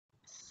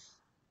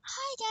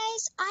Hi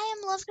guys, I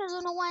am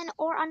LoveCars101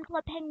 or on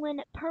Club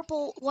Penguin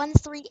Purple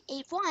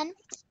 1381,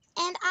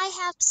 and I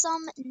have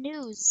some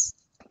news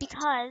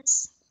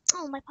because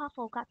my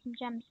Poffo got some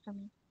gems for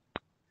me.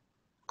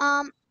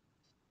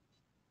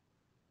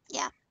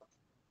 Yeah,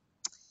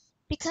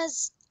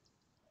 because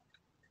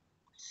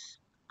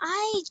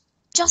I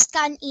just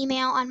got an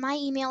email on my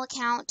email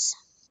account.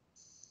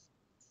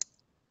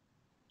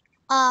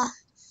 On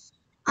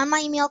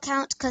my email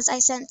account, because I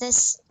sent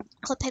this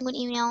Club Penguin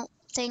email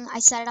thing. I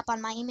set it up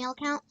on my email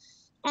account,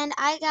 and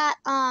I got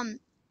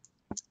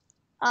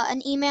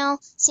an email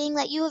saying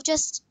that you have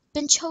just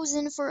been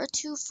chosen for a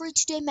free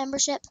 2-day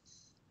membership.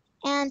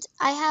 And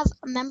I have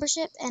a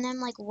membership, and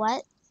I'm like,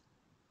 what?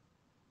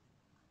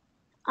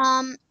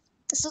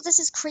 So this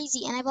is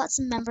crazy, and I bought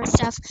some member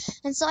stuff,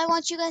 and so I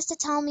want you guys to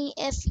tell me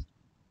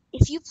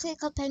if you play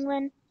Club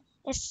Penguin,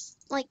 if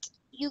like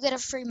you get a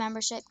free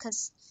membership,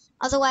 because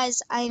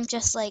otherwise I'm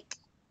just like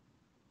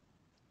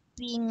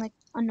being like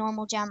a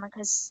normal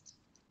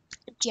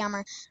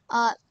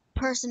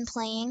person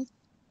playing,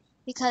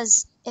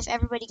 because if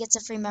everybody gets a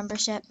free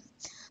membership,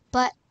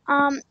 but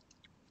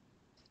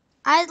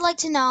I'd like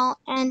to know,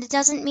 and it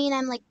doesn't mean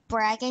I'm like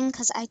bragging,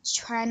 because I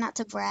try not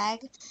to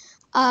brag.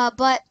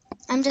 But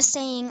I'm just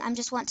saying, I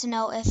just want to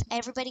know if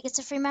everybody gets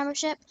a free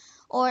membership,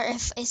 or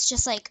if it's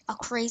just like a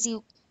crazy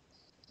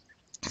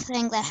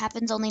thing that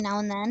happens only now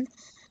and then.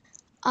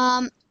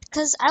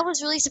 Because I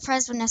was really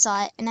surprised when I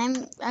saw it, and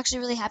I'm actually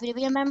really happy to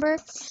be a member,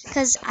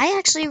 because I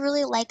actually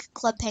really like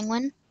Club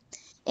Penguin.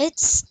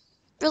 It's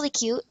really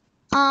cute.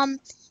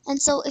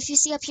 And so if you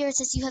see up here, it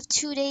says you have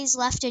 2 days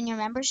left in your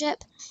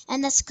membership,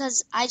 and that's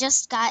because I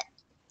just got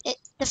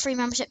the free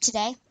membership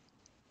today.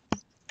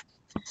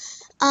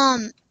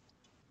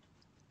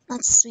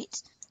 That's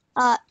sweet.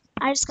 I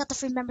just got the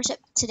free membership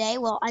today.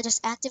 Well, I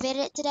just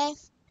activated it today.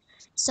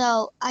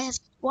 So I have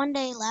 1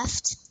 day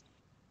left.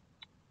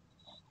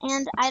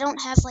 And I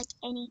don't have like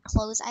any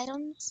clothes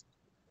items.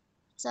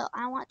 So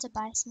I want to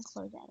buy some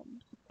clothes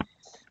items.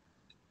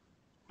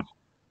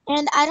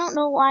 And I don't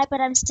know why,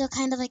 but I'm still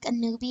kind of like a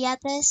newbie at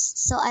this.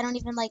 So I don't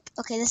even like,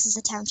 okay, this is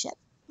a town.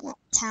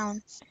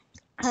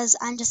 Because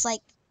I'm just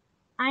like,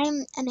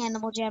 I'm an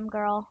Animal Jam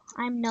girl.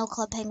 I'm no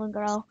Club Penguin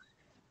girl.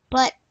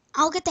 But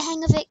I'll get the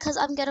hang of it, because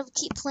I'm going to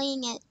keep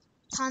playing it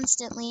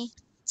constantly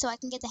so I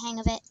can get the hang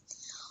of it.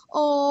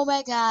 Oh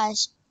my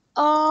gosh.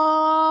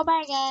 Oh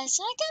my gosh.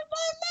 I got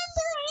my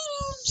member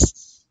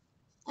items.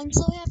 I'm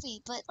so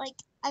happy, but like,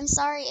 I'm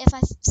sorry if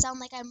I sound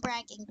like I'm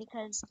bragging,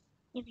 because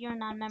if you're a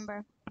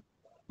non-member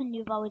and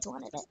you've always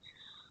wanted it,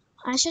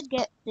 I should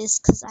get this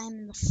because I'm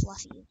in the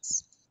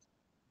Fluffies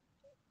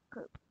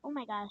group. Oh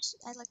my gosh,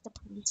 I like the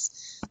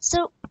police.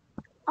 So,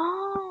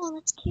 oh,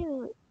 that's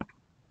cute.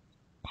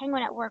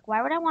 Penguin at work.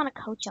 Why would I want a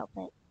coach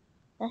outfit?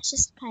 That's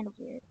just kind of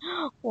weird.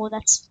 Oh,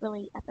 that's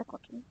really epic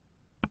looking.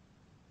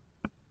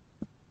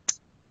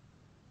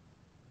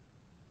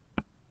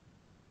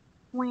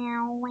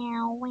 Wow,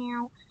 wow,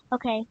 wow.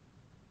 Okay.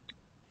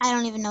 I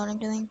don't even know what I'm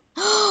doing.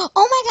 Oh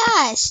my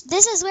gosh!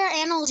 This is where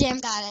Animal Jam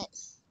got it.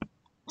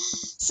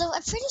 So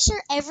I'm pretty sure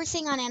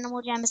everything on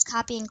Animal Jam is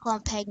copying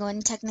Club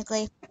Penguin,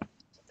 technically.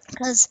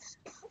 Because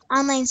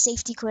online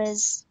safety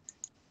quiz.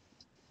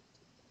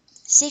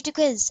 Safety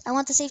quiz. I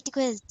want the safety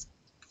quiz.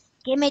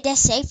 Give me the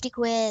safety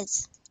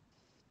quiz.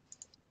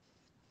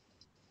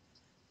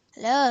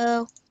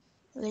 Hello?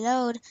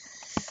 Reload.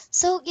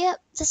 So, yep,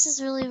 this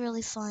is really,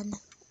 really fun.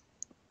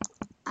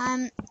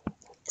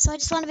 So I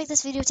just want to make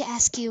this video to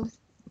ask you,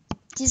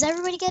 does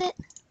everybody get it?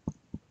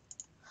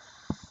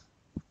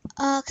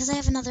 Because I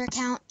have another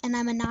account, and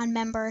I'm a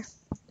non-member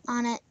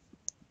on it.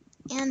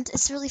 And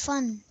it's really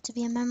fun to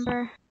be a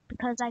member,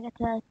 because I get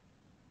to,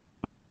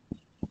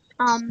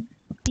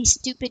 be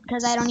stupid,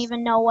 because I don't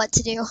even know what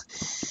to do.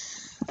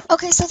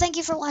 Okay, so thank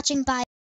you for watching. Bye.